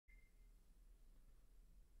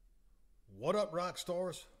What up, rock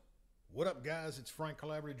stars? What up, guys? It's Frank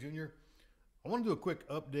Calabro Jr. I want to do a quick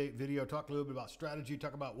update video, talk a little bit about strategy,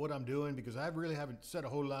 talk about what I'm doing, because I really haven't said a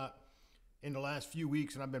whole lot in the last few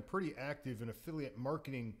weeks, and I've been pretty active in affiliate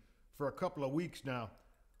marketing for a couple of weeks now.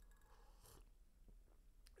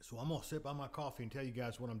 So I'm going to sip on my coffee and tell you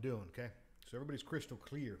guys what I'm doing, okay? So everybody's crystal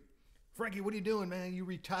clear. Frankie, what are you doing, man? You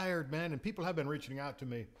retired, man. And people have been reaching out to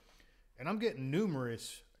me. And I'm getting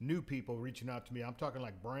numerous new people reaching out to me. I'm talking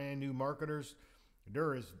like brand new marketers.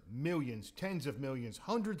 There is millions, tens of millions,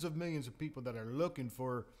 hundreds of millions of people that are looking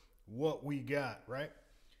for what we got, right?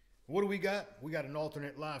 What do we got? We got an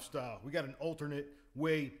alternate lifestyle. We got an alternate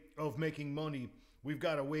way of making money. We've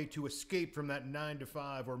got a way to escape from that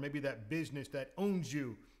 9-to-5 or maybe that business that owns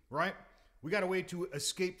you, right? We got a way to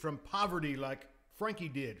escape from poverty like Frankie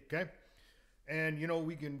did, okay? And, you know,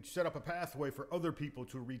 we can set up a pathway for other people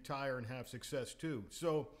to retire and have success too.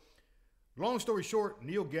 So, long story short,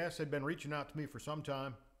 Neil Guest had been reaching out to me for some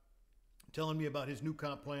time, telling me about his new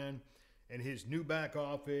comp plan and his new back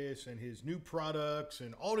office and his new products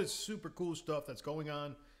and all this super cool stuff that's going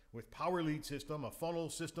on with Power Lead System, a funnel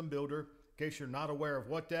system builder, in case you're not aware of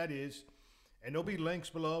what that is. And there'll be links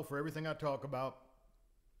below for everything I talk about.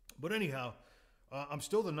 But anyhow, I'm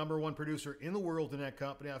still the #1 producer in the world in that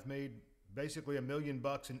company. I've made basically $1 million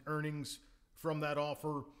in earnings from that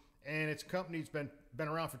offer. And its company's been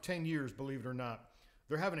around for 10 years, believe it or not.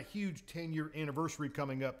 They're having a huge 10-year anniversary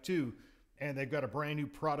coming up too. And they've got a brand new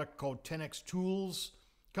product called 10X Tools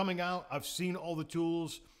coming out. I've seen all the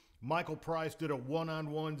tools. Michael Price did a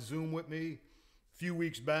one-on-one Zoom with me a few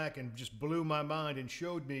weeks back and just blew my mind and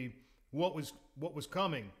showed me what was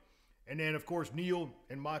coming. And then, of course, Neil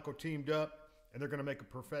and Michael teamed up, and they're going to make a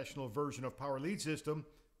professional version of Power Lead System,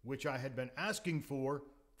 which I had been asking for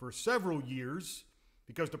several years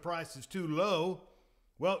because the price is too low.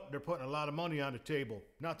 Well, they're putting a lot of money on the table.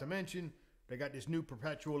 Not to mention, they got this new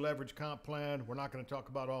perpetual leverage comp plan. We're not going to talk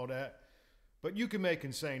about all that, but you can make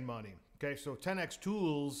insane money. Okay, so 10X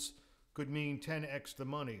Tools could mean 10X the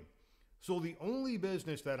money. So the only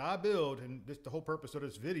business that I build, and this the whole purpose of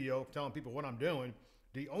this video, telling people what I'm doing,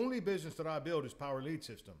 the only business that I build is Power Lead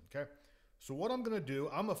System, okay? So what I'm going to do,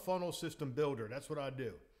 I'm a funnel system builder. That's what I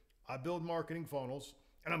do. I build marketing funnels,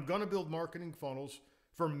 and I'm going to build marketing funnels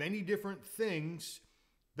for many different things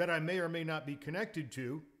that I may or may not be connected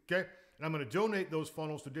to, okay? And I'm going to donate those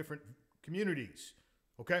funnels to different communities,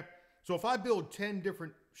 okay? So if I build 10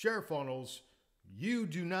 different share funnels, you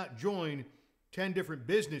do not join 10 different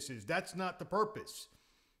businesses. That's not the purpose,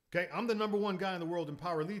 okay? I'm the #1 guy in the world in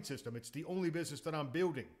Power Lead System. It's the only business that I'm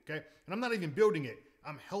building, okay? And I'm not even building it.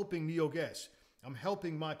 I'm helping Neil Guest. I'm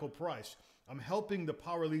helping Michael Price. I'm helping the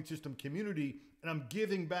Power Lead System community, and I'm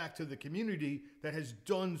giving back to the community that has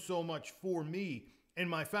done so much for me and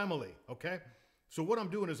my family, okay? So what I'm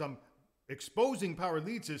doing is I'm exposing Power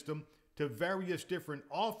Lead System to various different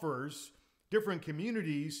offers, different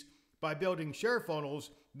communities by building share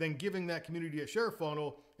funnels, then giving that community a share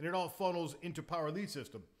funnel, and it all funnels into Power Lead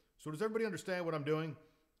System. So does everybody understand what I'm doing?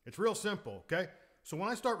 It's real simple, okay? So when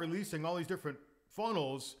I start releasing all these different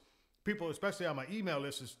funnels, people, especially on my email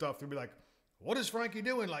list and stuff, they'll be like, what is Frankie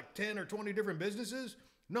doing? Like 10 or 20 different businesses?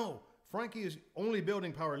 No, Frankie is only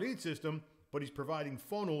building Power Lead System, but he's providing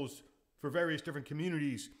funnels for various different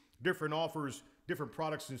communities, different offers, different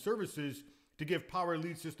products and services to give Power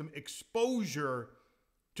Lead System exposure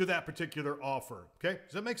to that particular offer. Okay,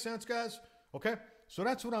 does that make sense, guys? Okay, so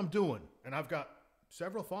that's what I'm doing. And I've got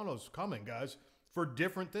several funnels coming, guys, for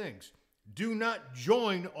different things. Do not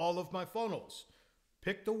join all of my funnels.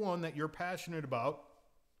 Pick the one that you're passionate about.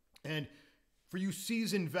 And for you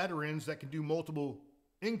seasoned veterans that can do multiple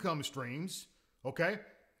income streams, okay,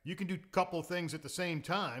 you can do a couple things at the same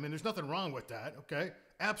time, and there's nothing wrong with that, okay?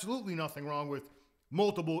 Absolutely nothing wrong with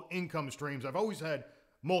multiple income streams. I've always had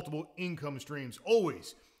multiple income streams,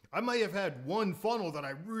 always. I may have had one funnel that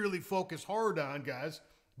I really focus hard on, guys,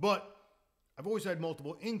 but I've always had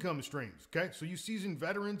multiple income streams, okay? So you seasoned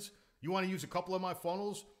veterans, you want to use a couple of my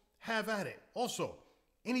funnels, have at it. Also,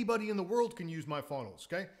 anybody in the world can use my funnels,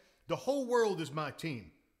 okay? The whole world is my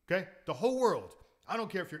team, okay? The whole world. I don't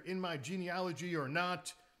care if you're in my genealogy or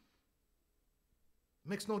not. It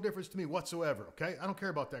makes no difference to me whatsoever, okay? I don't care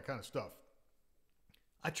about that kind of stuff.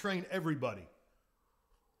 I train everybody.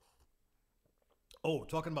 Oh,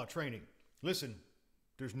 talking about training. Listen,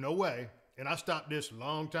 there's no way, and I stopped this a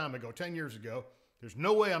long time ago, 10 years ago. There's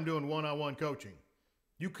no way I'm doing one-on-one coaching.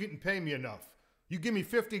 You couldn't pay me enough. You give me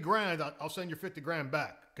 50 grand, I'll send you 50 grand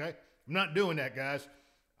back, okay? I'm not doing that, guys.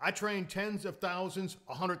 I train tens of thousands,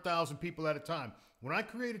 100,000 people at a time. When I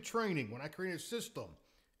create a training, when I create a system,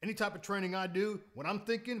 any type of training I do, when I'm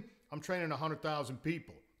thinking, I'm training 100,000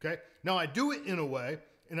 people, Okay. Now I do it in a way,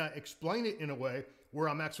 and I explain it in a way where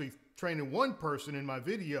I'm actually training one person in my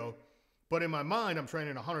video, but in my mind, I'm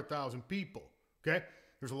training 100,000 people. Okay.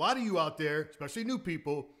 There's a lot of you out there, especially new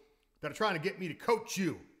people, that are trying to get me to coach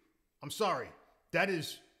you. I'm sorry. That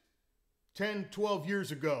is 10, 12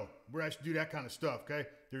 years ago where I used to do that kind of stuff. Okay.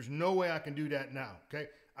 There's no way I can do that now. Okay.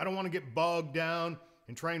 I don't want to get bogged down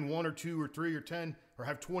and train 1 or 2 or 3 or 10 or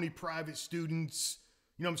have 20 private students.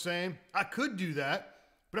 You know what I'm saying? I could do that,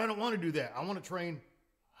 but I don't want to do that. I want to train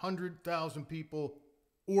 100,000 people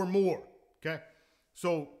or more. Okay.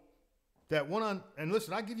 So that and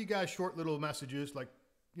listen, I give you guys short little messages like,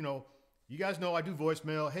 you guys know I do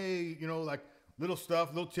voicemail. Hey, like little stuff,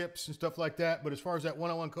 little tips and stuff like that. But as far as that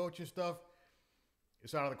one-on-one coaching stuff,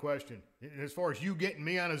 it's out of the question. And as far as you getting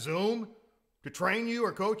me on a Zoom to train you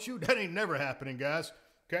or coach you, that ain't never happening, guys.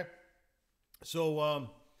 Okay. So,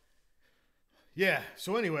 yeah.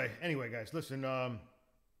 So anyway, guys, listen,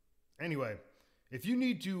 anyway, if you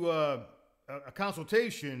need a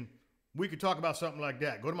consultation, we could talk about something like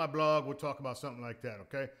that. Go to my blog. We'll talk about something like that.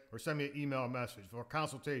 Okay. Or send me an email message for a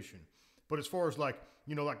consultation. But as far as like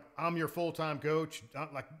I'm your full-time coach,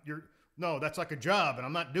 no, that's like a job, and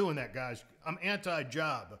I'm not doing that, guys. I'm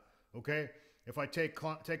anti-job, okay? If I take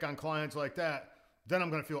on clients like that, then I'm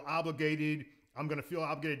going to feel obligated. I'm going to feel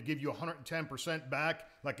obligated to give you 110% back.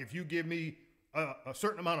 Like if you give me a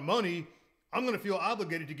certain amount of money, I'm going to feel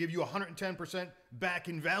obligated to give you 110% back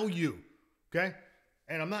in value, okay?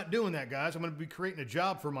 And I'm not doing that, guys. I'm going to be creating a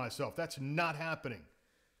job for myself. That's not happening.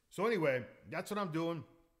 So anyway, that's what I'm doing.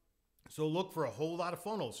 So look for a whole lot of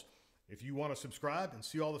funnels. If you want to subscribe and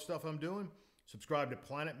see all the stuff I'm doing, subscribe to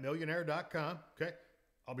planetmillionaire.com. Okay.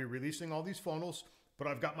 I'll be releasing all these funnels, but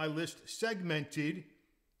I've got my list segmented.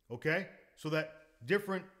 Okay. So that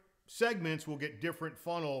different segments will get different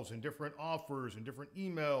funnels and different offers and different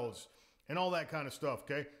emails and all that kind of stuff.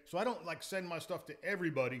 Okay. So I don't like send my stuff to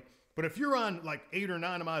everybody, but if you're on like 8 or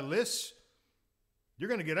 9 of my lists, you're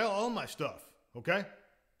going to get all my stuff. Okay.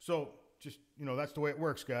 So just, that's the way it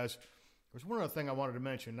works, guys. There's one other thing I wanted to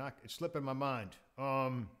mention. It's slipping my mind.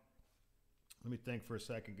 Let me think for a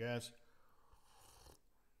second, guys.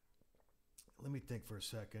 Let me think for a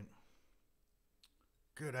second.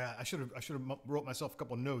 Good. I should have wrote myself a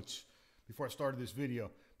couple notes before I started this video.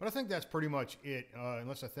 But I think that's pretty much it,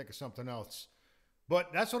 unless I think of something else.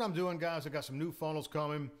 But that's what I'm doing, guys. I got some new funnels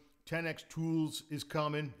coming. 10x Tools is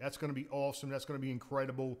coming. That's going to be awesome. That's going to be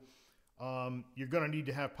incredible. You're going to need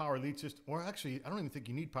to have Power Lead System, or actually, I don't even think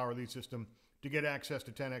you need Power Lead System to get access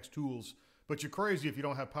to 10x Tools, but you're crazy if you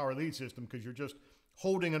don't have Power Lead System because you're just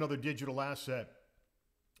holding another digital asset.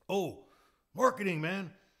 Oh, marketing,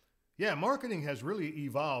 man. Yeah, marketing has really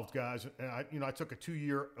evolved, guys. And I took a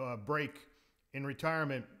 2-year break in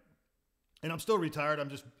retirement, and I'm still retired.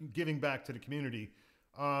 I'm just giving back to the community.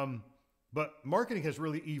 But marketing has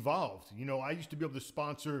really evolved. I used to be able to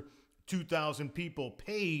sponsor 2,000 people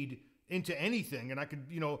paid into anything, and I could,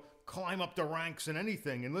 climb up the ranks in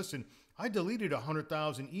anything. And listen, I deleted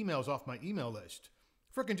 100,000 emails off my email list.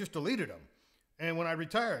 Freaking just deleted them. And when I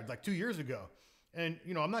retired, like 2 years ago, and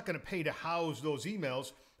I'm not going to pay to house those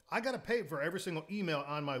emails. I got to pay for every single email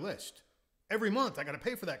on my list. Every month, I got to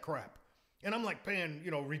pay for that crap. And I'm like paying,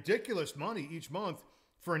 ridiculous money each month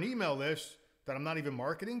for an email list that I'm not even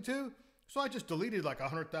marketing to. So I just deleted like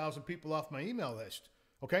 100,000 people off my email list.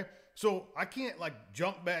 Okay. So I can't like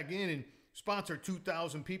jump back in and sponsor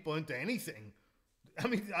 2,000 people into anything. I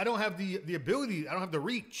mean, I don't have the ability. I don't have the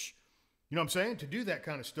reach, you know what I'm saying, to do that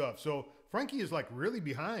kind of stuff. So Frankie is like really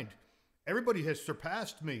behind. Everybody has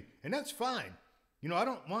surpassed me, and that's fine. I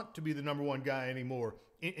don't want to be the number one guy anymore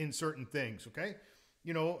in certain things. Okay.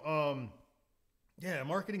 Yeah,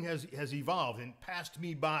 marketing has evolved and passed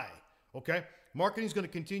me by. Okay. Marketing is going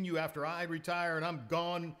to continue after I retire and I'm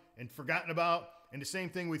gone and forgotten about. And the same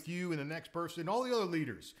thing with you and the next person, all the other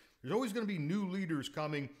leaders. There's always going to be new leaders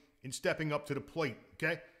coming and stepping up to the plate,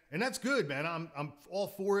 okay? And that's good, man. I'm all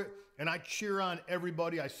for it, and I cheer on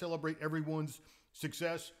everybody. I celebrate everyone's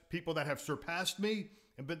success, people that have surpassed me,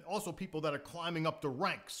 but also people that are climbing up the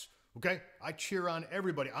ranks, okay? I cheer on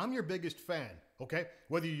everybody. I'm your biggest fan, okay?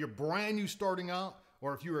 Whether you're brand new starting out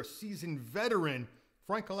or if you're a seasoned veteran,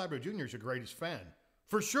 Frank Calabro Jr. is your greatest fan,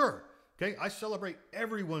 for sure, okay? I celebrate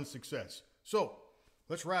everyone's success. So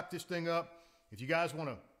let's wrap this thing up. If you guys want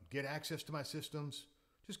to get access to my systems,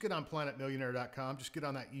 just get on planetmillionaire.com. Just get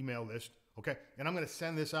on that email list, okay? And I'm going to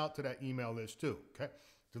send this out to that email list too, okay?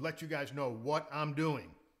 To let you guys know what I'm doing.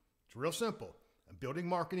 It's real simple. I'm building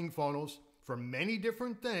marketing funnels for many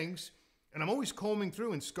different things, and I'm always combing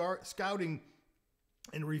through and scouting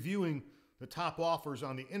and reviewing the top offers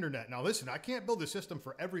on the internet. Now listen, I can't build a system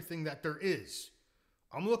for everything that there is.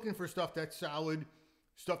 I'm looking for stuff that's solid,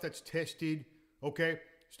 stuff that's tested, okay?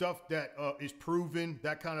 Stuff that is proven,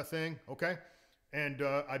 that kind of thing, okay? And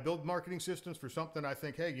I build marketing systems for something I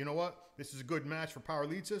think, hey, you know what? This is a good match for Power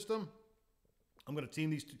Lead System. I'm going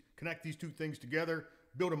to connect these two things together,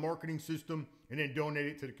 build a marketing system, and then donate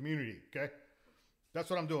it to the community, okay? That's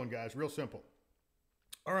what I'm doing, guys. Real simple.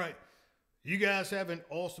 All right. You guys have an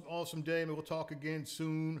awesome, awesome day, and we'll talk again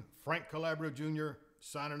soon. Frank Calabro Jr.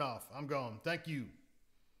 signing off. I'm gone. Thank you.